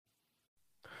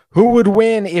Who would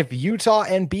win if Utah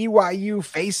and BYU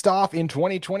faced off in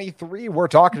 2023? We're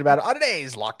talking about it on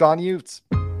today's Locked On Utes.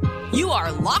 You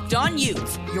are Locked On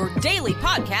Utes, your daily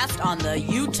podcast on the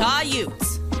Utah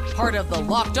Utes. Part of the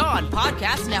Locked On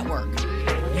Podcast Network.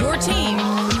 Your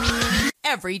team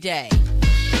every day.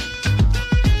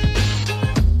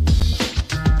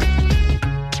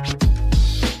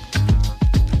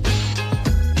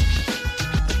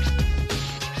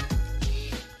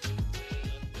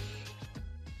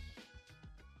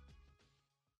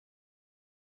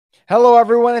 Hello,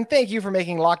 everyone, and thank you for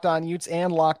making Locked On Utes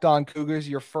and Locked On Cougars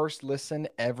your first listen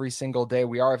every single day.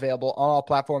 We are available on all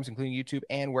platforms, including YouTube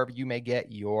and wherever you may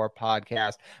get your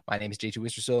podcast. My name is JT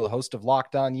Wistersill, the host of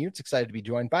Locked On Utes. Excited to be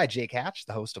joined by Jake Hatch,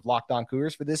 the host of Locked On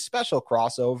Cougars, for this special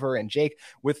crossover. And Jake,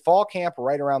 with fall camp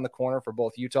right around the corner for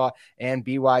both Utah and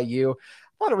BYU,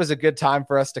 thought it was a good time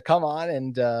for us to come on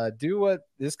and do what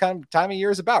this kind of time of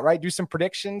year is about, right? Do some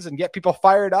predictions and get people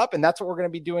fired up. And that's what we're going to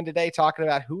be doing today, talking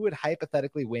about who would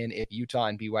hypothetically win if Utah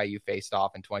and BYU faced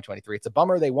off in 2023. It's a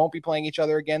bummer they won't be playing each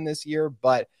other again this year,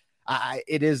 but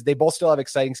they both still have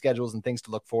exciting schedules and things to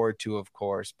look forward to, of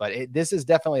course. But this is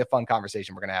definitely a fun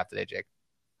conversation we're going to have today, Jake.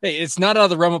 Hey, it's not out of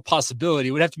the realm of possibility.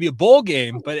 It would have to be a bowl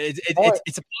game, but it's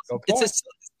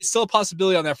still a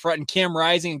possibility on that front. And Cam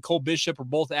Rising and Cole Bishop were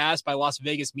both asked by Las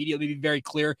Vegas media. Let me be very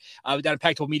clear. Down at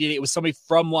Pac-12 Media Day, it was somebody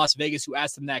from Las Vegas who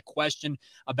asked them that question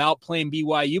about playing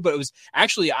BYU. But it was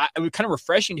actually it was kind of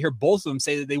refreshing to hear both of them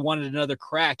say that they wanted another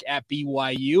crack at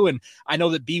BYU. And I know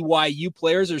that BYU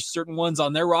players, there's certain ones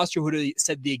on their roster who would have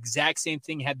said the exact same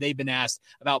thing had they been asked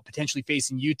about potentially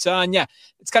facing Utah. And yeah,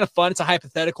 it's kind of fun. It's a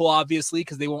hypothetical, obviously,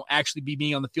 because they won't actually be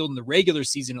being on the field in the regular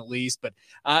season at least. But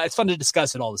it's fun to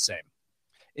discuss it all the same.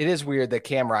 It is weird that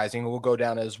Cam Rising will go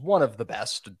down as one of the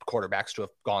best quarterbacks to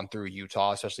have gone through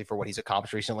Utah, especially for what he's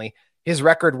accomplished recently. His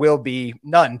record will be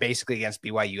none, basically, against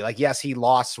BYU. Like, yes, he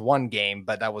lost one game,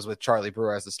 but that was with Charlie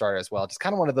Brewer as the starter as well. Just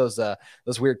kind of one of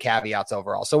those weird caveats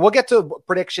overall. So we'll get to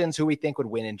predictions, who we think would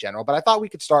win in general. But I thought we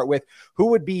could start with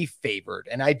who would be favored.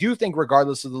 And I do think,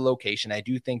 regardless of the location, I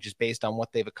do think just based on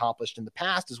what they've accomplished in the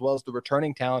past, as well as the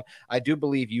returning talent, I do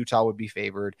believe Utah would be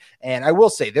favored. And I will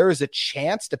say there is a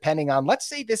chance, depending on, let's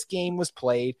say this game was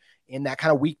played in that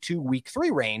kind of week 2, week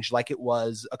 3 range, like it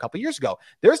was a couple years ago.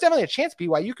 There's definitely a chance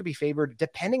BYU could be favored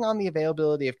depending on the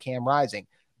availability of Cam Rising.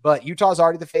 But Utah's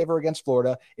already the favor against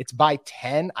Florida. It's by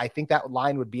 10. I think that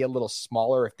line would be a little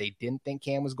smaller if they didn't think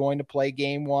Cam was going to play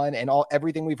game 1. And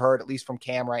everything we've heard, at least from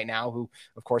Cam right now, who,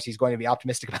 of course, he's going to be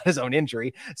optimistic about his own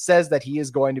injury, says that he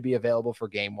is going to be available for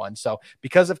game 1. So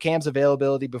because of Cam's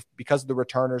availability, because of the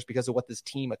returners, because of what this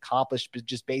team accomplished,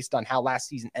 just based on how last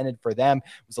season ended for them,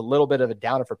 it was a little bit of a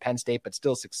downer for Penn State, but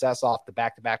still success off the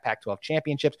back-to-back Pac-12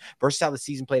 championships versus how the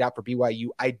season played out for BYU.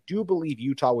 I do believe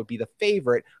Utah would be the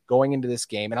favorite going into this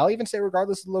game. And I'll even say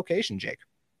regardless of the location, Jake.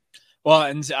 Well,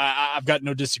 and I've got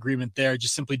no disagreement there,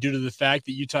 just simply due to the fact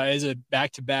that Utah is a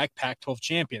back-to-back Pac-12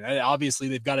 champion. Obviously,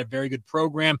 they've got a very good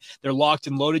program. They're locked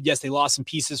and loaded. Yes, they lost some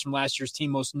pieces from last year's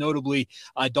team, most notably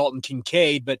Dalton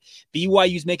Kincaid, but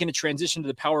BYU's making a transition to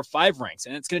the Power 5 ranks,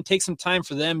 and it's going to take some time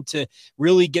for them to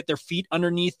really get their feet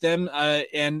underneath them.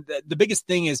 And the biggest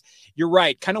thing is, you're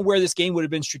right, kind of where this game would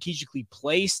have been strategically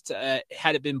placed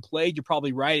had it been played. You're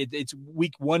probably right. It's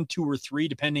week 1, 2, or 3,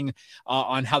 depending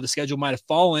on how the schedule might have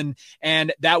fallen.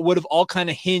 And that would have all kind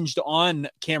of hinged on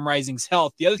Cam Rising's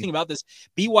health. The other thing about this,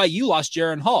 BYU lost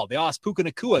Jaron Hall. They lost Puka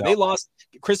Nacua. Yeah. They lost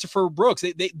Christopher Brooks.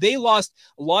 They lost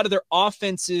a lot of their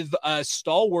offensive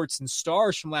stalwarts and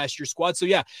stars from last year's squad. So,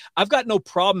 yeah, I've got no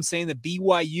problem saying that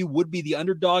BYU would be the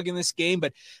underdog in this game.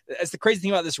 But that's the crazy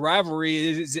thing about this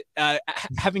rivalry is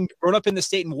having grown up in the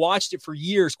state and watched it for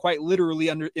years, quite literally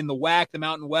in the WAC, the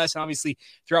Mountain West, and obviously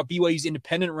throughout BYU's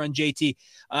independent run, JT,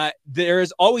 there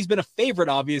has always been a favorite,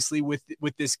 obviously,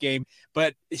 with this game,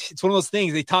 but it's one of those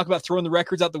things. They talk about throwing the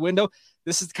records out the window.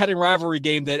 This is the kind of rivalry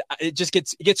game that it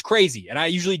gets crazy, and I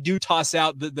usually do toss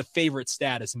out the favorite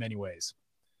status in many ways.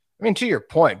 I mean, to your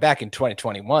point, back in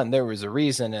 2021, there was a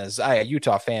reason as a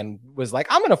Utah fan was like,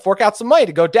 I'm going to fork out some money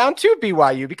to go down to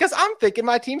BYU because I'm thinking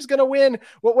my team's going to win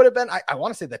what would have been, I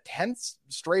want to say the 10th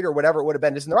straight or whatever it would have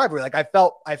been just in the rivalry. Like I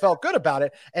felt good about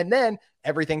it. And then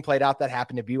everything played out that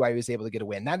happened to BYU was able to get a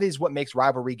win. That is what makes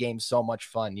rivalry games so much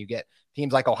fun. You get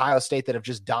teams like Ohio State that have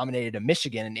just dominated a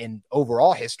Michigan in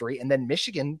overall history. And then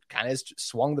Michigan kind of has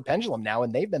swung the pendulum now,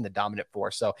 and they've been the dominant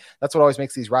force. So that's what always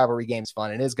makes these rivalry games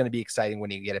fun. And it is going to be exciting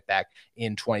when you get it back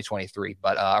in 2023,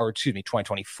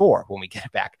 2024 when we get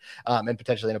it back and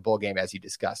potentially in a bowl game, as you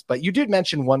discussed. But you did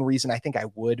mention one reason I think I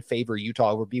would favor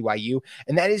Utah over BYU.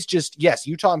 And that is just, yes, yes,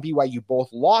 Utah and BYU both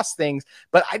lost things,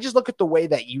 but I just look at the way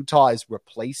that Utah is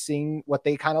replacing what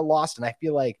they kind of lost. And I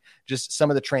feel like just some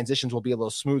of the transitions will be a little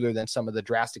smoother than some of the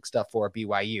drastic stuff for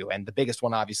BYU. And the biggest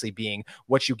one obviously being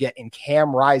what you get in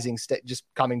Cam Rising just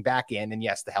coming back in. And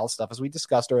yes, the health stuff, as we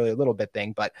discussed earlier, a little bit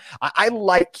thing, but I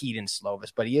like Keaton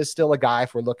Slovis, but he is still a guy,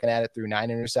 if we're looking at it, through 9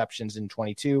 interceptions in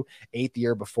 22, 8th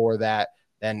year before that.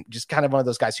 Then just kind of one of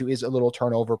those guys who is a little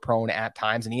turnover prone at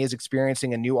times, and he is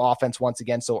experiencing a new offense once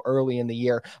again. So early in the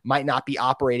year, might not be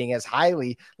operating as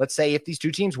highly. Let's say if these two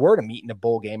teams were to meet in a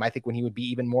bowl game, I think when he would be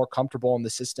even more comfortable in the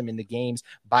system, in the games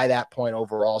by that point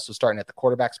overall. So starting at the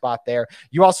quarterback spot there.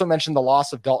 You also mentioned the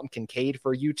loss of Dalton Kincaid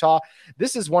for Utah.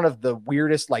 This is one of the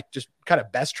weirdest, like just kind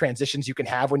of best transitions you can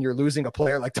have when you're losing a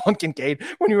player like Dalton Kincaid,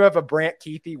 when you have a Brant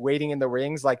Keithy waiting in the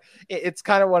rings. Like it's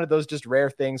kind of one of those just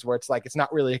rare things where it's like, it's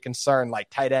not really a concern like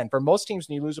tight end. For most teams,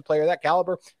 when you lose a player of that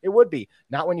caliber, it would be.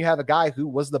 Not when you have a guy who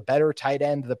was the better tight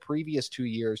end the previous 2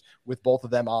 years with both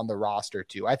of them on the roster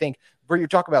too. I think where you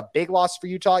talk about big loss for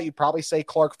Utah, you'd probably say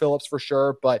Clark Phillips for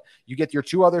sure, but you get your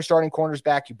 2 other starting corners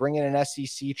back. You bring in an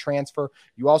SEC transfer.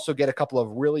 You also get a couple of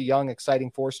really young,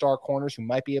 exciting 4-star corners who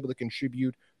might be able to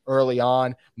contribute early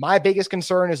on. My biggest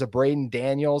concern is a Braden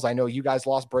Daniels. I know you guys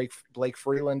lost Blake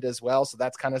Freeland as well, so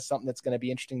that's kind of something that's going to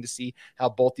be interesting to see how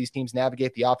both these teams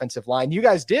navigate the offensive line. You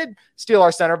guys did steal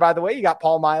our center, by the way. You got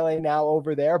Paul Miley now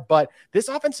over there, but this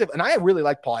offensive, and I really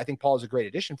like Paul. I think Paul is a great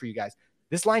addition for you guys.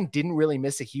 This line didn't really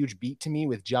miss a huge beat to me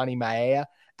with Johnny Maea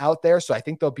out there, so I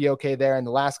think they'll be okay there. And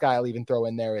the last guy I'll even throw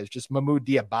in there is just Mahmoud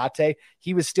Diabate.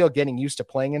 He was still getting used to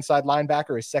playing inside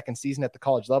linebacker his second season at the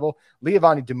college level.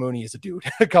 Leavani Damuni is a dude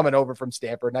coming over from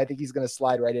Stanford, and I think he's going to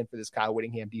slide right in for this Kyle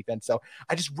Whittingham defense. So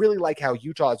I just really like how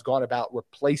Utah has gone about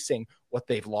replacing what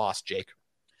they've lost, Jake.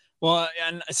 Well,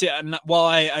 and see, while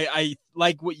I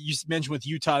like what you mentioned with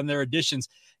Utah and their additions,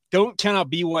 don't count out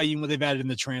BYU and what they've added in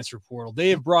the transfer portal.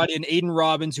 They have brought in Aiden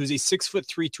Robbins, who's a 6'3",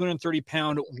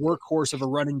 230-pound workhorse of a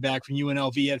running back from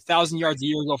UNLV. He had 1,000 yards a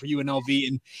year ago for UNLV,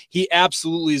 and he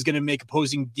absolutely is going to make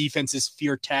opposing defenses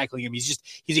fear tackling him. He's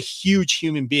a huge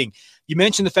human being. You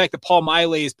mentioned the fact that Paul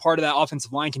Miley is part of that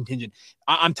offensive line contingent.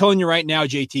 I'm telling you right now,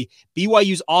 JT,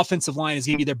 BYU's offensive line is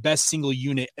going to be their best single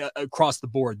unit across the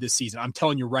board this season. I'm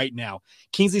telling you right now.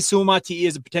 Kingsley Suamata'i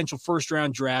is a potential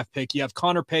first-round draft pick. You have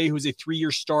Connor Pay, who's a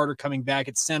 3-year starter coming back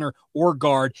at center or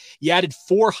guard. You added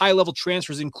 4 high-level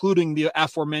transfers, including the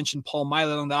aforementioned Paul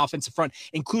Miley on the offensive front,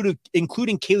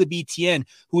 including Caleb Etienne,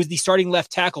 who was the starting left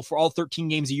tackle for all 13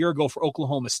 games a year ago for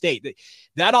Oklahoma State.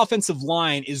 That offensive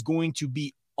line is going to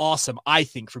be awesome, I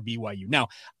think, for BYU. Now,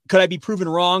 could I be proven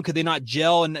wrong? Could they not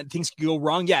gel and things could go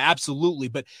wrong? Yeah, absolutely.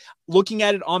 But looking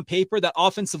at it on paper, that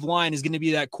offensive line is going to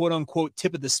be that quote unquote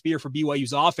tip of the spear for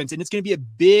BYU's offense. And it's going to be a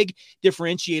big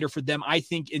differentiator for them, I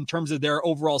think, in terms of their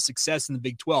overall success in the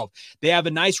Big 12. They have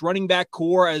a nice running back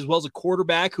core as well as a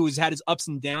quarterback who has had his ups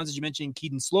and downs, as you mentioned,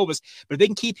 Keaton Slovis. But if they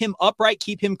can keep him upright,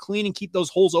 keep him clean, and keep those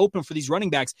holes open for these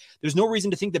running backs, there's no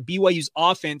reason to think that BYU's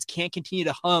offense can't continue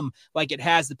to hum like it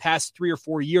has the past 3 or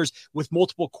 4 years with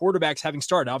multiple quarterbacks having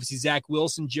started. Obviously, Zach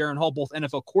Wilson, Jaron Hall, both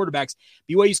NFL quarterbacks.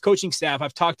 BYU's coaching staff,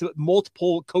 I've talked to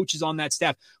multiple coaches on that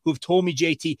staff who have told me,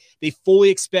 JT, they fully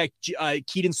expect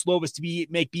Keaton Slovis to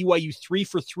make BYU 3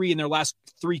 for 3 in their last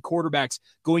 3 quarterbacks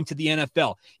going to the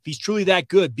NFL. If he's truly that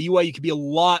good, BYU could be a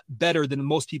lot better than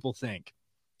most people think.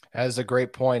 That is a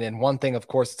great point. And one thing, of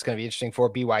course, it's going to be interesting for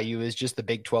BYU is just the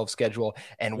Big 12 schedule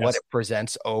and what it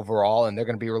presents overall. And they're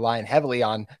going to be relying heavily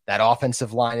on that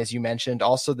offensive line, as you mentioned.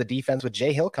 Also, the defense with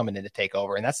Jay Hill coming in to take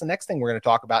over. And that's the next thing we're going to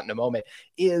talk about in a moment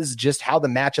is just how the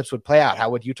matchups would play out. How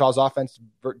would Utah's offense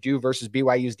do versus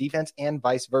BYU's defense and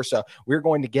vice versa? We're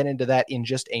going to get into that in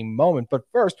just a moment. But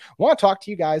first, I want to talk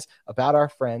to you guys about our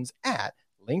friends at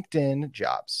LinkedIn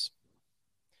Jobs.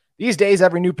 These days,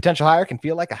 every new potential hire can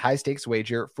feel like a high-stakes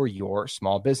wager for your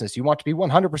small business. You want to be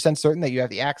 100% certain that you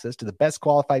have the access to the best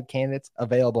qualified candidates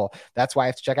available. That's why I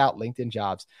have to check out LinkedIn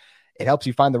Jobs. It helps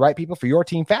you find the right people for your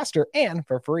team faster and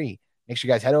for free. Make sure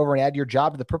you guys head over and add your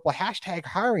job to the purple hashtag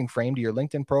hiring frame to your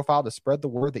LinkedIn profile to spread the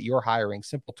word that you're hiring.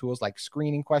 Simple tools like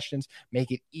screening questions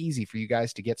make it easy for you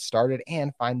guys to get started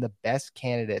and find the best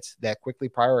candidates that quickly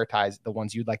prioritize the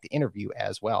ones you'd like to interview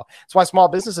as well. That's why small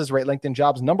businesses rate LinkedIn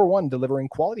Jobs #1, delivering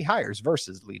quality hires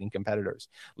versus leading competitors.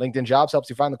 LinkedIn Jobs helps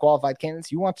you find the qualified candidates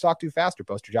you want to talk to faster.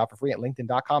 Post your job for free at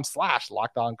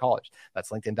linkedin.com/lockedoncollege.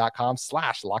 That's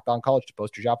linkedin.com/lockedoncollege to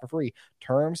post your job for free.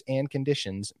 Terms and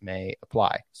conditions may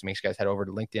apply. So make sure you guys head over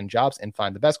to LinkedIn Jobs and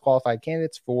find the best qualified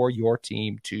candidates for your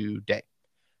team today.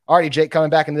 Alrighty, Jake, coming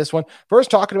back into this one.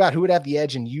 First, talking about who would have the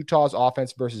edge in Utah's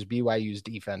offense versus BYU's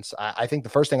defense. I think the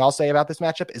first thing I'll say about this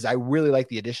matchup is I really like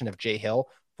the addition of Jay Hill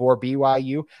for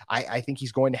BYU. I think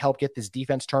he's going to help get this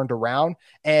defense turned around.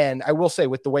 And I will say,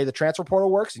 with the way the transfer portal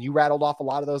works, and you rattled off a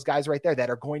lot of those guys right there that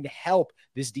are going to help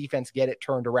this defense get it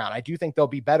turned around. I do think they'll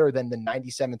be better than the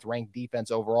 97th ranked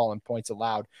defense overall in points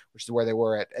allowed, which is where they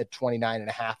were at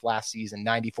 29.5 last season,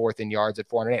 94th in yards at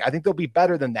 408. I think they'll be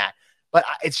better than that. But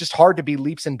it's just hard to be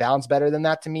leaps and bounds better than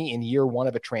that to me in year one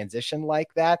of a transition like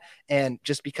that. And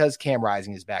just because Cam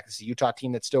Rising is back, this is a Utah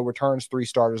team that still returns 3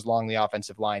 starters along the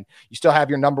offensive line. You still have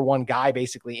your number one guy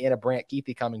basically in a Brant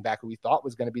Kuithe coming back, who we thought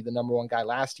was going to be the number one guy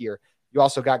last year. You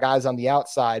also got guys on the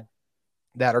outside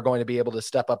that are going to be able to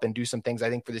step up and do some things, I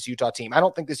think, for this Utah team. I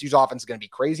don't think this Utah offense is going to be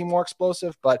crazy more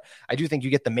explosive, but I do think you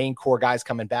get the main core guys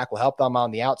coming back will help them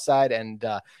on the outside. And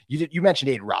you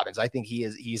mentioned Aiden Robbins. I think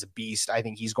he's a beast. I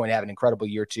think he's going to have an incredible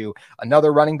year too.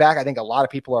 Another running back I think a lot of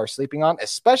people are sleeping on,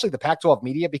 especially the Pac-12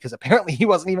 media, because apparently he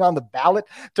wasn't even on the ballot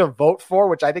to vote for,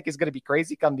 which I think is going to be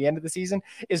crazy come the end of the season,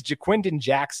 is Jaquindon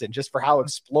Jackson, just for how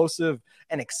explosive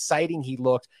and exciting he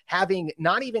looked, having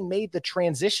not even made the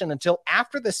transition until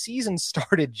after the season started,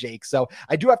 Jake. So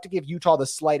I do have to give Utah the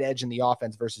slight edge in the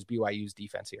offense versus BYU's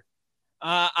defense here.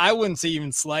 I wouldn't say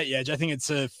even slight edge. I think it's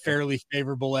a fairly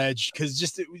favorable edge because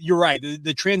just you're right.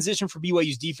 The transition for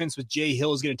BYU's defense with Jay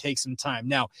Hill is going to take some time.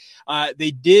 Now,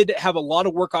 they did have a lot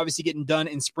of work obviously getting done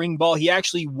in spring ball. He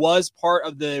actually was part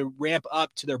of the ramp up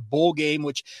to their bowl game,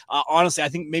 which honestly, I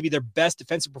think maybe their best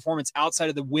defensive performance outside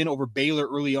of the win over Baylor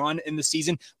early on in the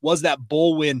season was that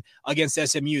bowl win against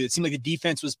SMU. It seemed like the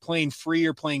defense was playing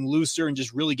freer, playing looser, and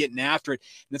just really getting after it.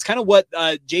 And that's kind of what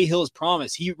Jay Hill has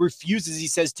promised. He refuses, he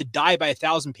says, to die by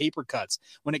 1,000 paper cuts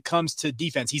when it comes to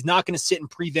defense. He's not going to sit and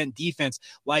prevent defense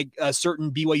like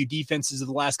certain BYU defenses of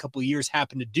the last couple of years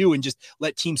happen to do and just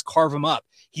let teams carve him up.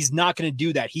 He's not going to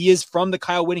do that. He is from the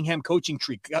Kyle Whittingham coaching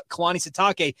tree. Kalani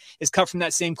Sitake is cut from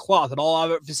that same cloth. It all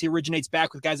obviously originates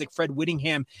back with guys like Fred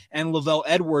Whittingham and Lavelle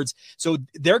Edwards. So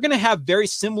they're going to have very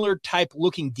similar type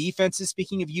looking defenses,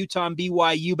 speaking of Utah and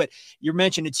BYU, but you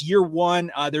mentioned it's year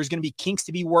one. There's going to be kinks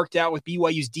to be worked out with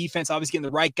BYU's defense, obviously getting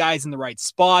the right guys in the right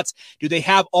spots. Do they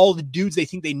have all the dudes they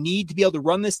think they need to be able to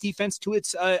run this defense to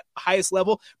its highest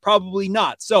level? Probably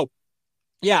not. So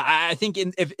yeah, I think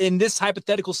in this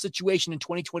hypothetical situation in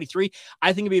 2023,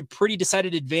 I think it'd be a pretty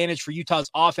decided advantage for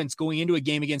Utah's offense going into a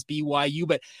game against BYU.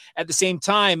 But at the same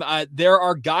time, there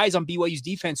are guys on BYU's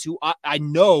defense who I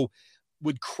know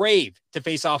would crave to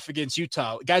face off against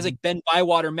Utah. Guys like Ben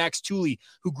Bywater, Max Tooley,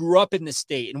 who grew up in the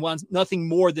state and wants nothing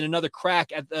more than another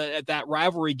crack at that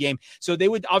rivalry game. So they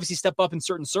would obviously step up in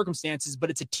certain circumstances,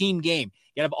 but it's a team game.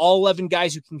 You have all 11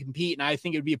 guys who can compete, and I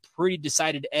think it would be a pretty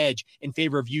decided edge in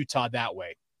favor of Utah that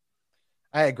way.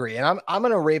 I agree. And I'm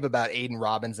going to rave about Aiden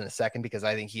Robbins in a second because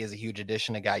I think he is a huge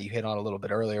addition, a guy you hit on a little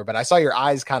bit earlier. But I saw your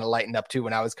eyes kind of lighten up too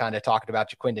when I was kind of talking about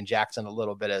Jaquindon Jackson a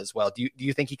little bit as well. Do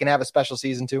you think he can have a special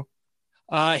season too?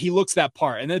 He looks that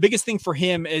part. And the biggest thing for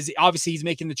him is obviously he's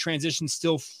making the transition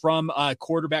still from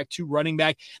quarterback to running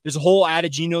back. There's a whole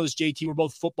adage, you know this, JT, we're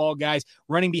both football guys,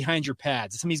 running behind your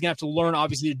pads. It's something he's going to have to learn,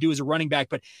 obviously, to do as a running back.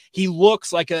 But he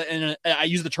looks like I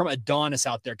use the term Adonis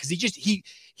out there because he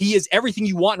is everything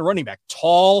you want in a running back.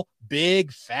 Tall,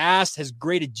 big, fast, has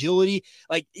great agility.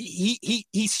 Like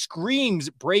he screams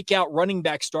breakout running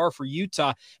back star for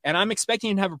Utah. And I'm expecting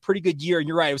him to have a pretty good year. And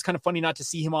you're right. It was kind of funny not to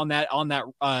see him on that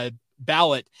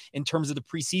ballot in terms of the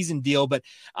preseason deal, but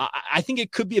I think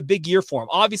it could be a big year for him.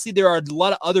 Obviously, there are a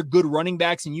lot of other good running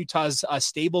backs in Utah's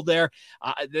stable there.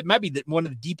 That might be one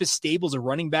of the deepest stables of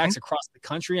running backs across the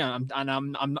country. I'm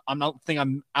not think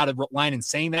I'm out of line in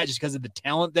saying that just because of the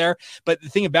talent there. But the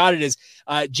thing about it is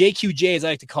JQJ, as I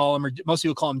like to call him, or most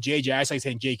people call him JJ. I just like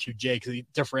saying JQJ because he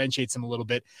differentiates him a little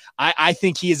bit. I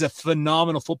think he is a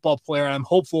phenomenal football player, and I'm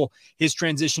hopeful his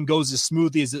transition goes as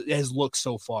smoothly as it has looked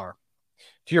so far.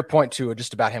 To your point too,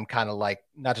 just about him kind of like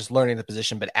not just learning the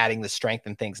position, but adding the strength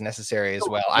and things necessary as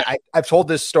well. I've told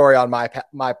this story on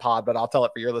my pod, but I'll tell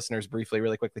it for your listeners briefly,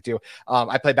 really quickly too.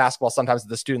 I play basketball sometimes at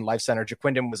the Student Life Center.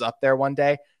 Jaquindon was up there one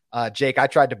day. Jake, I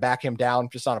tried to back him down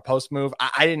just on a post move.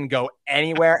 I didn't go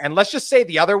anywhere. And let's just say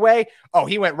the other way. Oh,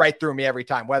 he went right through me every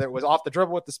time, whether it was off the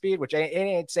dribble with the speed, which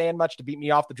ain't saying much to beat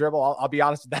me off the dribble. I'll be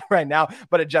honest with that right now.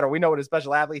 But in general, we know what a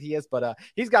special athlete he is, but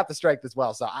he's got the strength as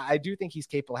well. So I do think he's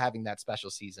capable of having that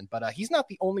special season, but he's not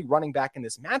the only running back in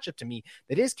this matchup to me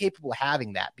that is capable of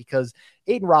having that, because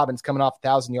Aiden Robbins coming off a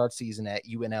 1,000-yard season at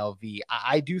UNLV.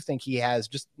 I do think he has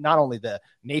just not only the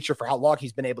nature for how long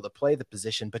he's been able to play the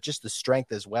position, but just the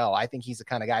strength as well. well. I think he's the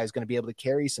kind of guy who's going to be able to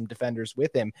carry some defenders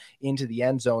with him into the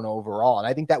end zone overall. And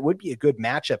I think that would be a good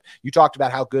matchup. You talked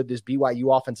about how good this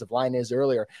BYU offensive line is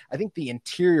earlier. I think the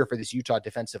interior for this Utah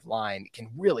defensive line can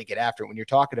really get after it when you're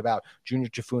talking about Junior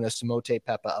Tafuna, Samote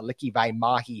Pepa, Aliki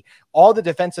Vaimahi. All the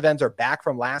defensive ends are back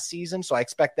from last season, so I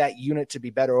expect that unit to be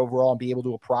better overall and be able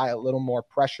to apply a little more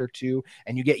pressure to.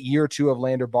 And you get year 2 of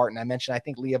Lander Barton. I mentioned I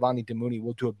think Leavani Damuni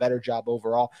will do a better job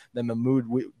overall than Mahmoud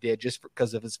did just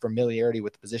because of his familiarity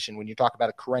with the position. When you talk about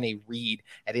a Karene Reed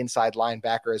at inside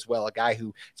linebacker as well, a guy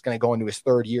who is going to go into his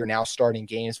 3rd year now starting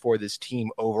games for this team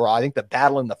overall. I think the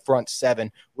battle in the front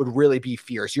 7 would really be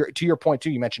fierce. To your point,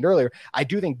 too, you mentioned earlier, I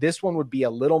do think this one would be a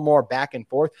little more back and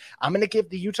forth. I'm going to give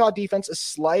the Utah defense a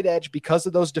slight edge because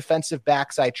of those defensive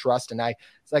backs I trust. And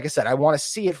like I said, I want to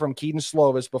see it from Keaton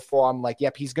Slovis before I'm like,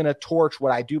 yep, he's going to torch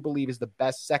what I do believe is the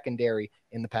best secondary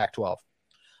in the Pac-12.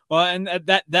 Well, and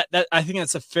that I think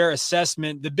that's a fair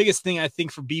assessment. The biggest thing I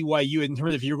think for BYU in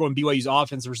terms of if you're going BYU's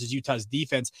offense versus Utah's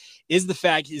defense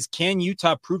is can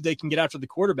Utah prove they can get after the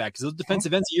quarterback? Because those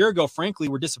defensive ends a year ago, frankly,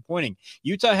 were disappointing.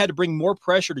 Utah had to bring more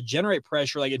pressure to generate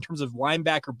pressure, like in terms of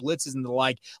linebacker blitzes and the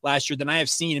like last year than I have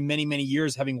seen in many, many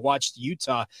years, having watched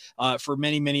Utah for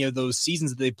many, many of those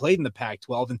seasons that they played in the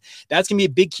Pac-12. And that's going to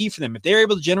be a big key for them. If they're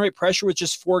able to generate pressure with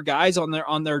just 4 guys on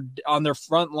their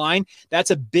front line,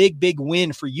 that's a big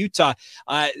win for Utah.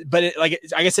 But like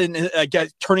I said,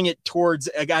 turning it towards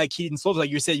a guy like Keaton Slovis,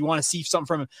 like you said, you want to see something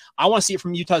from him. I want to see it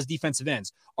from Utah's defensive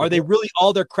ends. Are they really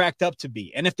all they're cracked up to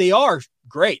be? And if they are,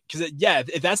 great. Because,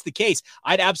 if that's the case,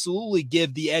 I'd absolutely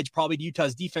give the edge probably to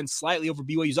Utah's defense slightly over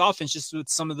BYU's offense, just with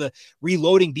some of the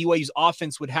reloading BYU's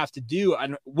offense would have to do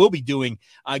and will be doing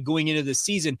going into this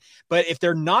season. But if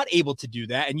they're not able to do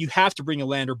that, and you have to bring a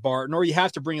Lander Barton, or you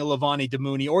have to bring a Leavani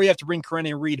Damuni, or you have to bring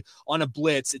Karene Reed on a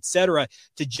blitz, etc.,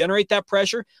 to generate that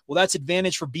pressure, well, that's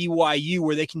advantage for BYU,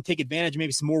 where they can take advantage of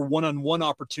maybe some more one-on-one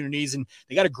opportunities. And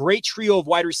they got a great trio of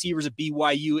wide receivers at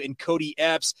BYU in Cody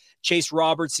Epps, Chase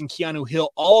Robertson, Keanu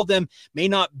Hill. All of them may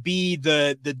not be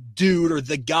the dude or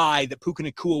the guy that Puka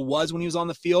Nacua was when he was on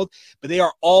the field, but they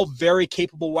are all very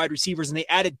capable wide receivers. And they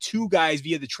added 2 guys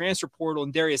via the transfer portal,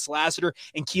 and Darius Lassiter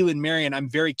and Keelan Marion. I'm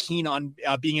very keen on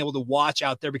being able to watch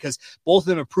out there, because both of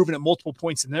them have proven at multiple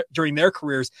points during their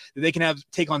careers that they can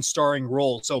take on starring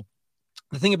roles. So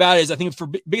the thing about it is, I think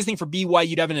biggest thing for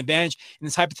BYU to have an advantage in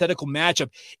this hypothetical matchup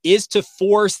is to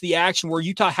force the action where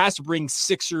Utah has to bring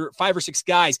 5 or 6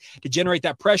 guys to generate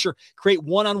that pressure, create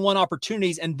one-on-one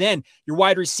opportunities, and then your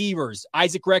wide receivers,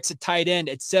 Isaac Rex at tight end,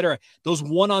 etc. Those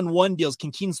one-on-one deals,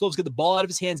 can Keaton Slovis get the ball out of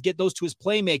his hands, get those to his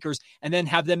playmakers, and then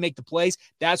have them make the plays?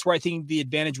 That's where I think the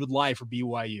advantage would lie for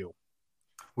BYU.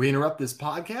 We interrupt this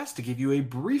podcast to give you a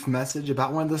brief message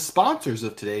about one of the sponsors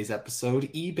of today's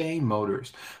episode, eBay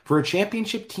Motors. For a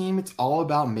championship team, it's all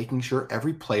about making sure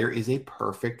every player is a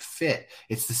perfect fit.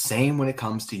 It's the same when it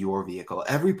comes to your vehicle.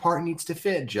 Every part needs to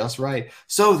fit just right.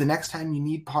 So the next time you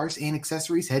need parts and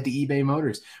accessories, head to eBay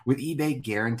Motors. With eBay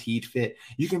Guaranteed Fit,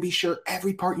 you can be sure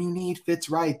every part you need fits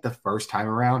right the first time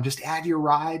around. Just add your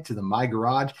ride to the My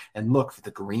Garage and look for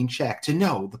the green check to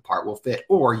know the part will fit,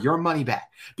 or your money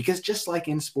back. Because just like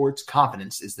in sports,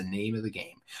 confidence is the name of the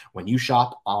game when you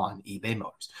shop on eBay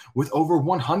Motors. With over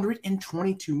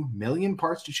 122 million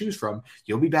parts to choose from,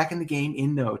 you'll be back in the game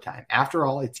in no time. After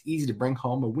all, it's easy to bring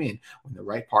home a win when the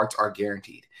right parts are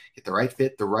guaranteed. Get the right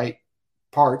fit, the right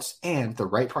parts, and the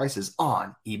right prices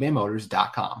on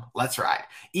ebaymotors.com. Let's ride.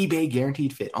 eBay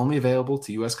Guaranteed Fit, only available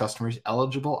to U.S. customers.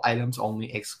 Eligible items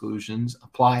only. Exclusions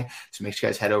apply. So make sure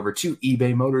you guys head over to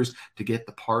eBay Motors to get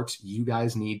the parts you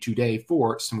guys need today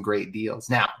for some great deals.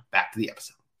 Now, back to the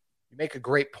episode. You make a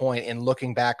great point in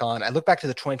looking back on, I look back to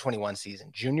the 2021 season,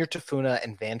 Junior Tafuna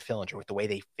and Van Fillinger with the way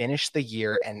they finished the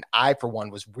year. And I, for one,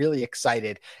 was really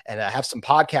excited, and I have some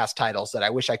podcast titles that I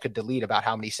wish I could delete about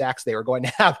how many sacks they were going to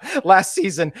have last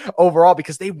season overall,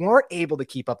 because they weren't able to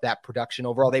keep up that production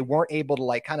overall. They weren't able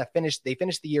to finish the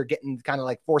year getting kind of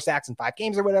like 4 sacks in 5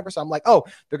 games or whatever. So I'm like, oh,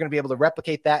 they're going to be able to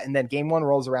replicate that. And then game 1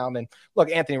 rolls around, and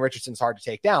look, Anthony Richardson's hard to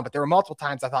take down, but there were multiple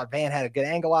times I thought Van had a good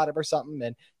angle out of or something,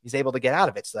 and he's able to get out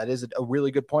of it. So that is a really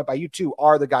good point by you two.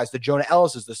 Are the guys, the Jonah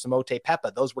Ellises, the Samote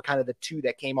Pepa, those were kind of the 2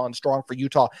 that came on strong for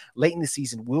Utah late in the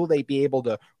season. Will they be able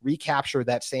to recapture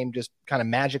that same just kind of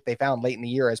magic they found late in the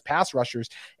year as pass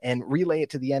rushers and relay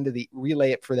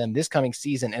it for them this coming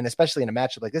season? And especially in a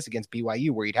matchup like this against BYU,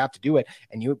 where you'd have to do it,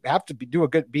 and you have to be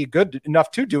good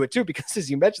enough to do it too, because as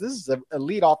you mentioned, this is an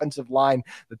elite offensive line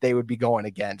that they would be going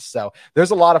against. So there's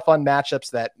a lot of fun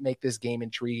matchups that make this game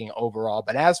intriguing overall.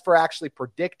 But as for actually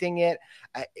predicting it,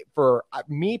 for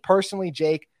me personally,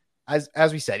 Jake,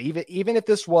 as we said, even if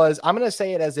this was, I'm going to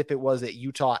say it as if it was at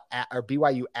Utah or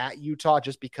BYU at Utah,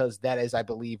 just because that is, I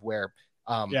believe, where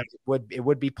it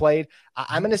would be played.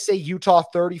 I'm going to say Utah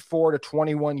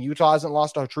 34-21. Utah hasn't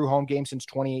lost a true home game since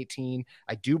 2018.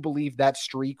 I do believe that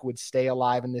streak would stay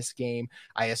alive in this game.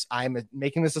 I'm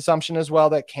making this assumption as well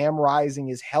that Cam Rising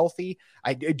is healthy.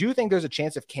 I do think there's a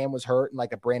chance if Cam was hurt and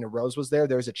like a Brandon Rose was there,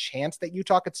 there's a chance that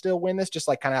Utah could still win this, just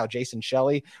like kind of how Jason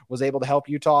Shelley was able to help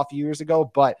Utah a few years ago.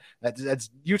 But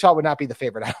that's Utah would not be the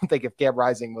favorite. I don't think if Cam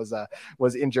Rising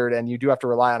was injured, and you do have to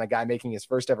rely on a guy making his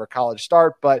first ever college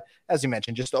start. But as you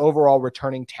mentioned, just the overall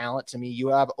returning talent to me, you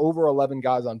have over 11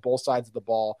 guys on both sides of the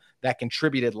ball that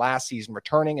contributed last season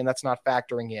returning, and that's not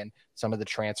factoring in some of the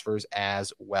transfers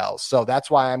as well. So that's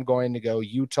why I'm going to go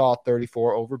Utah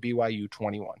 34 over BYU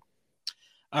 21.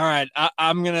 All right,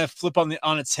 I'm gonna flip on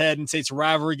its head and say it's a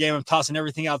rivalry game. I'm tossing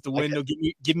everything out the window.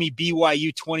 Give me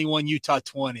BYU 21, Utah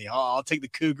 20. I'll take the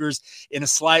Cougars in a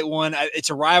slight one. It's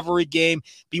a rivalry game.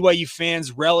 BYU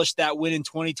fans relish that win in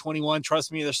 2021.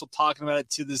 Trust me, they're still talking about it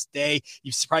to this day.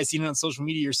 You've probably seen it on social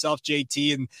media yourself,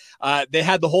 JT. And they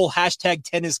had the whole hashtag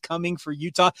 10 is coming for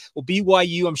Utah. Well,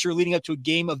 BYU, I'm sure leading up to a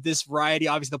game of this variety,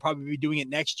 obviously they'll probably be doing it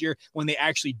next year when they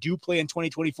actually do play in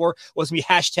 2024. Was to be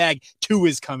hashtag 2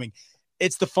 is coming.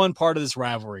 It's the fun part of this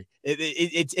rivalry.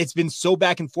 It's been so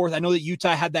back and forth. I know that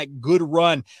Utah had that good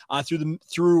run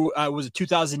through was it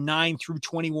 2009 through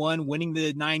 21, winning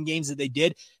the 9 games that they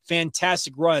did.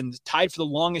 Fantastic run, tied for the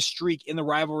longest streak in the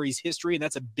rivalry's history, and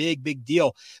that's a big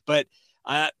deal. But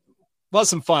well,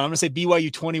 some fun. I'm going to say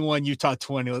BYU 21, Utah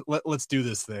 20. Let's do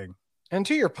this thing. And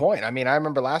to your point, I mean, I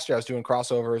remember last year I was doing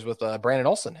crossovers with Brandon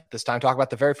Olson. This time, talk about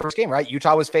the very first game, right?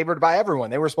 Utah was favored by everyone.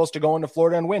 They were supposed to go into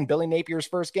Florida and win Billy Napier's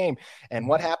first game. And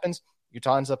what happens?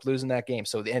 Utah ends up losing that game.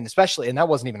 So, and that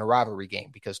wasn't even a rivalry game,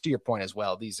 because to your point as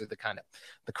well, these are the kind of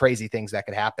the crazy things that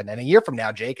could happen. And a year from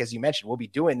now, Jake, as you mentioned, we'll be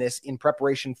doing this in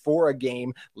preparation for a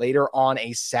game later on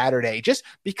a Saturday. Just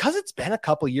because it's been a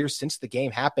couple years since the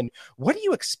game happened, what do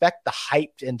you expect the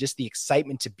hype and just the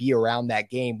excitement to be around that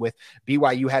game, with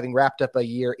BYU having wrapped up a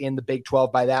year in the Big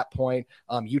 12 by that point,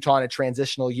 Utah in a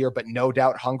transitional year, but no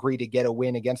doubt hungry to get a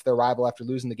win against their rival after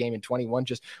losing the game in 21.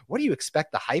 Just what do you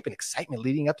expect the hype and excitement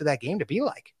leading up to that game to be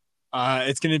like?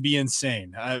 It's going to be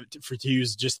insane to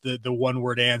use just the one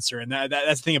word answer. And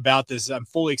that's the thing about this. I'm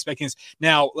fully expecting this.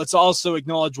 Now, let's also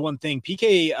acknowledge one thing.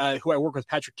 PK, who I work with,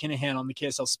 Patrick Kinahan on the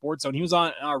KSL Sports Zone, he was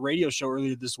on our radio show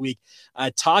earlier this week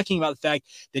talking about the fact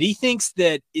that he thinks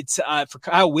that it's for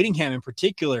Kyle Whittingham in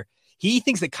particular. He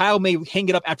thinks that Kyle may hang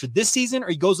it up after this season, or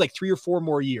he goes like 3 or 4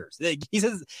 more years. He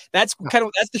says that's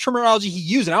the terminology he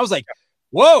used. And I was like,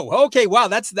 whoa, okay, wow,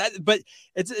 that's that. But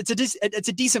it's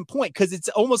a decent point, because it's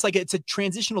almost like it's a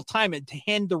transitional time, and to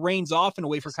hand the reins off in a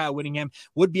way for Kyle Whittingham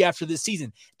would be after this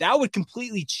season. That would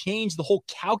completely change the whole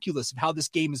calculus of how this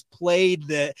game is played,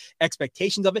 the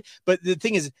expectations of it. But the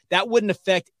thing is, that wouldn't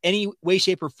affect any way,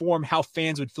 shape, or form how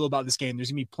fans would feel about this game.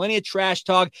 There's gonna be plenty of trash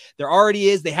talk. There already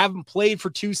is. They haven't played for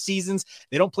 2 seasons.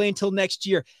 They don't play until next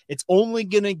year. It's only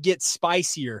gonna get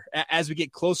spicier as we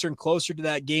get closer and closer to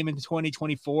that game in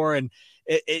 2024. And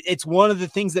it's one of the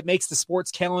things that makes the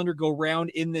sports calendar go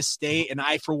round in this state, and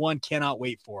I, for one, cannot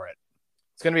wait for it.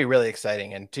 It's going to be really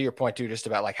exciting. And to your point too, just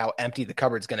about like how empty the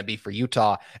cupboard's going to be for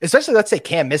Utah, especially let's say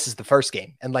Cam misses the first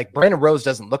game and like Brandon Rose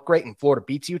doesn't look great and Florida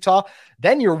beats Utah,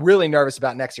 then you're really nervous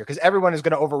about next year, because everyone is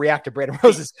going to overreact to Brandon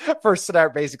Rose's first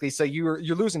start basically. So you're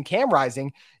losing Cam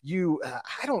Rising.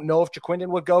 I don't know if Jaquindon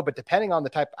would go, but depending on the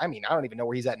type, I mean, I don't even know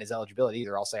where he's at in his eligibility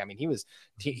either. I'll say, I mean, he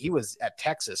was at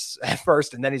Texas at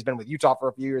first, and then he's been with Utah for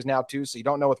a few years now too. So you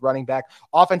don't know with running back.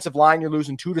 Offensive line, you're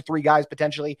losing 2 to 3 guys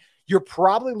potentially. You're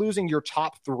probably losing your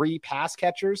top 3 pass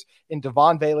catchers in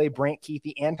Devon Vele, Brant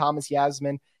Keithy, and Thomas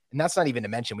Yasmin. And that's not even to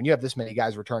mention, when you have this many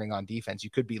guys returning on defense, you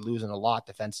could be losing a lot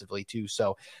defensively too.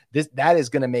 So that is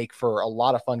going to make for a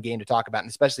lot of fun game to talk about, and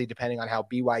especially depending on how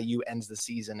BYU ends the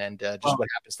season and just what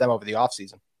happens to them over the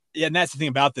offseason. Yeah, and that's the thing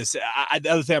about this. The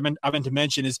other thing I meant to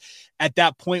mention is, at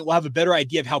that point, we'll have a better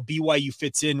idea of how BYU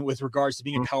fits in with regards to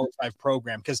being a Power 5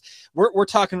 program, because we're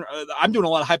talking. I'm doing a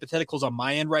lot of hypotheticals on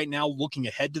my end right now, looking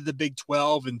ahead to the Big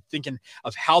 12 and thinking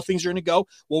of how things are going to go.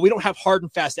 Well, we don't have hard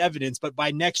and fast evidence, but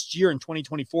by next year in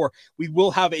 2024, we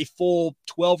will have a full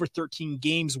 12 or 13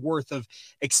 games worth of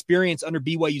experience under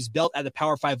BYU's belt at the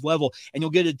Power 5 level, and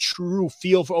you'll get a true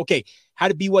feel for, okay, how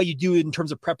did BYU do in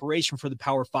terms of preparation for the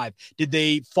Power 5? Did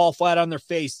they fall flat on their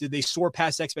face? Did they soar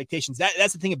past expectations?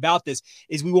 That's the thing about this,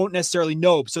 is we won't necessarily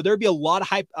know. So there'd be a lot of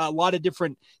hype, a lot of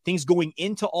different things going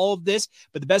into all of this.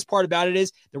 But the best part about it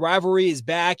is the rivalry is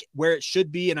back where it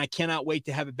should be, and I cannot wait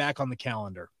to have it back on the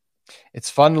calendar. It's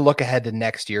fun to look ahead to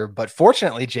next year, but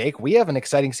fortunately, Jake, we have an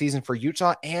exciting season for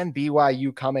Utah and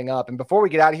BYU coming up. And before we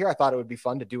get out of here, I thought it would be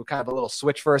fun to do kind of a little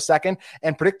switch for a second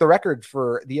and predict the record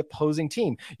for the opposing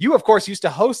team. You, of course, used to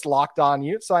host Locked On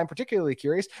Utes, so I'm particularly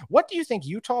curious. What do you think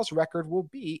Utah's record will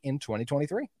be in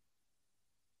 2023?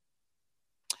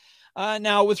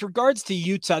 Now, with regards to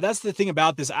Utah, that's the thing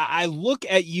about this. I look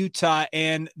at Utah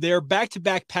and they're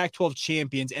back-to-back Pac-12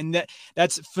 champions, and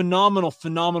that's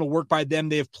phenomenal work by them.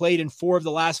 They have played in four of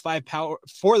the last five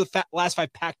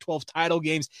Pac-12 title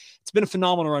games. It's been a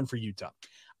phenomenal run for Utah.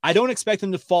 I don't expect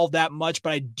them to fall that much,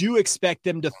 but I do expect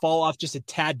them to fall off just a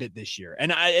tad bit this year.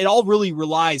 And it all really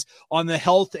relies on the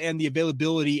health and the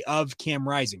availability of Cam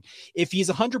Rising. If he's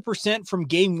 100% from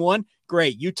game one,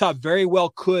 great. Utah very well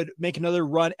could make another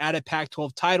run at a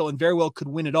Pac-12 title and very well could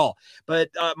win it all. But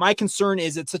my concern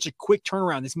is it's such a quick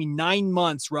turnaround. This means 9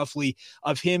 months roughly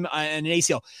of him and an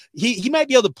ACL. He might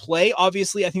be able to play,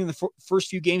 obviously, I think in the first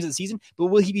few games of the season, but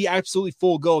will he be absolutely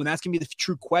full go? And that's going to be the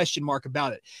true question mark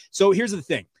about it. So here's the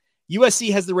thing.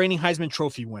 USC has the reigning Heisman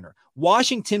Trophy winner.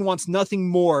 Washington wants nothing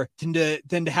more than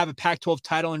to have a Pac-12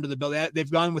 title under the belt.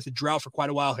 They've gone with a drought for quite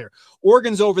a while here.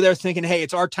 Oregon's over there thinking, hey,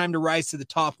 it's our time to rise to the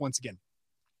top once again.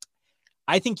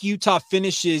 I think Utah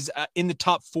finishes in the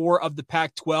top 4 of the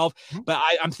Pac-12, but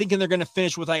I'm thinking they're going to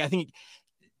finish with, I think,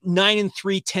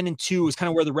 9-3, 10-2 is kind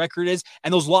of where the record is.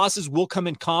 And those losses will come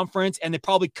in conference, and they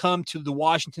probably come to the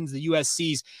Washingtons, the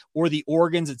USCs, or the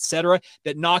Oregons, etc.,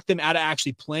 that knock them out of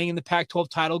actually playing in the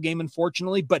Pac-12 title game,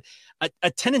 unfortunately. But a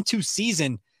 10-2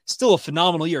 season, still a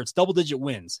phenomenal year. It's double-digit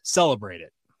wins. Celebrate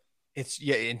it.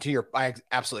 I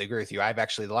absolutely agree with you. I've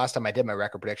actually, the last time I did my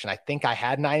record prediction, I think I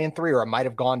had 9-3, or I might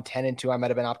have gone 10-2. I might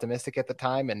have been optimistic at the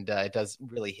time, and it does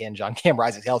really hinge on Cam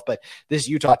Rising's health. But this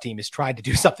Utah team is trying to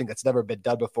do something that's never been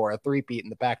done before, a three-peat in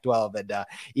the Pac-12. And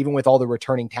even with all the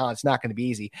returning talent, it's not going to be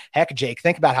easy. Heck, Jake,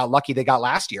 think about how lucky they got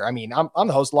last year. I mean, I'm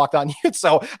the host of Locked On Utes,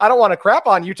 so I don't want to crap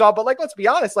on Utah, but let's be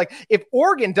honest. If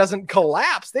Oregon doesn't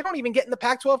collapse, they don't even get in the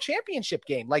Pac-12 championship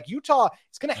game. Utah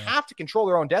is going to have to control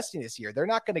their own destiny this year. They're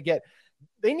not going to get.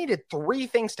 They needed 3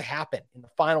 things to happen in the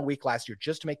final week last year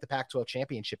just to make the Pac-12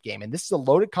 championship game. And this is a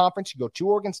loaded conference. You go to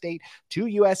Oregon State, to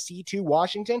USC, to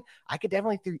Washington. I could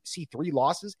definitely see 3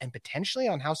 losses, and potentially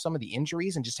on how some of the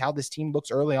injuries and just how this team looks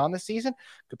early on this season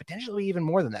could potentially be even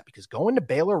more than that, because going to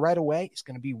Baylor right away is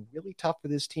going to be really tough for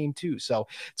this team too. So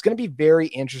it's going to be very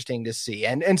interesting to see.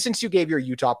 And since you gave your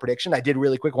Utah prediction, I did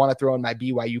really quick want to throw in my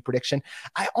BYU prediction.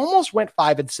 I almost went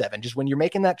 5-7, just when you're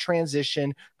making that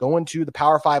transition, going to the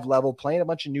Power 5 level, playing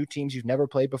a bunch of new teams you've never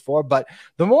played before. But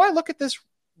the more I look at this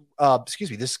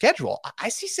schedule, I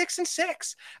see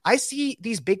 6-6. I see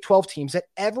these Big 12 teams that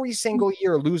every single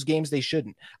year lose games they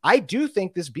shouldn't. I do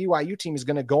think this BYU team is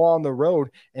going to go on the road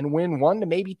and win 1 to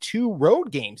maybe 2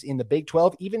 road games in the Big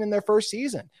 12, even in their first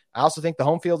season. I also think the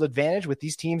home field advantage, with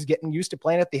these teams getting used to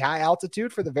playing at the high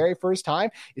altitude for the very first time,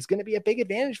 is going to be a big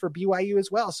advantage for BYU as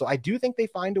well. So I do think they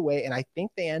find a way, and I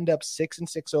think they end up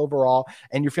 6-6 overall.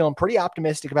 And you're feeling pretty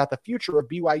optimistic about the future of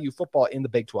BYU football in the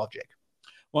Big 12, Jake.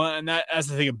 Well, and that's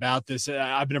the thing about this.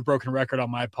 I've been a broken record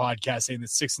on my podcast saying that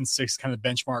 6-6 kind of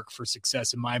benchmark for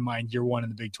success in my mind, year 1 in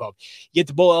the Big 12. You get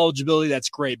the bowl eligibility, that's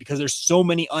great, because there's so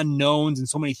many unknowns and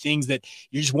so many things that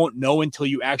you just won't know until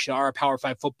you actually are a Power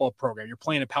 5 football program. You're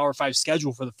playing a Power 5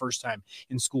 schedule for the first time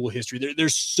in school history.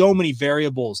 There's so many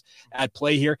variables at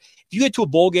play here. If you get to a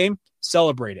bowl game,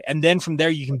 celebrate it. And then from there,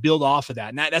 you can build off of that.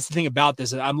 And that's the thing about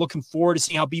this. I'm looking forward to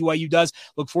seeing how BYU does,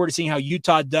 look forward to seeing how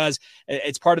Utah does.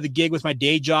 It's part of the gig with my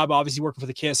day job, obviously working for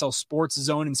the KSL Sports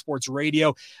Zone and Sports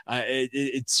Radio.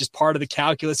 It's just part of the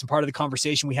calculus and part of the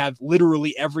conversation we have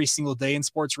literally every single day in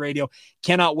sports radio.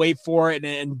 Cannot wait for it.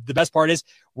 And the best part is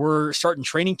we're starting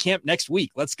training camp next week.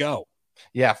 Let's go.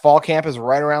 Yeah, fall camp is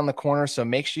right around the corner, so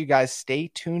make sure you guys stay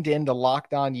tuned in to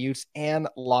Locked On Utes and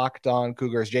Locked On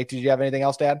Cougars. Jake, did you have anything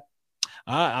else to add?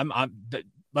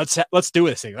 Let's do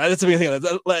this thing. That's the big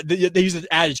thing. They use the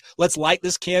adage, let's light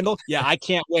this candle. Yeah, I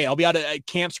can't wait. I'll be out at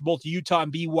camps for both Utah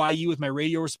and BYU with my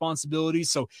radio responsibilities.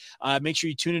 So make sure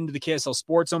you tune into the KSL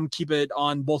Sports Zone. Keep it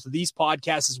on both of these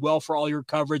podcasts as well for all your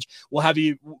coverage. We'll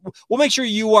make sure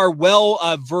you are well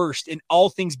versed in all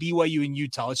things BYU and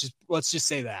Utah. Let's just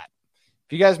say that.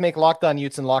 If you guys make Locked On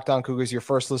Utes and Locked On Cougars your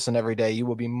first listen every day, you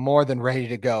will be more than ready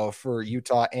to go for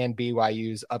Utah and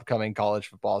BYU's upcoming college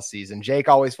football season. Jake,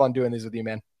 always fun doing these with you,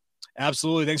 man.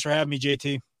 Absolutely. Thanks for having me,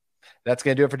 JT. That's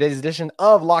going to do it for today's edition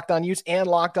of Locked On Utes and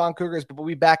Locked On Cougars, but we'll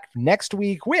be back next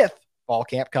week with fall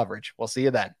camp coverage. We'll see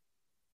you then.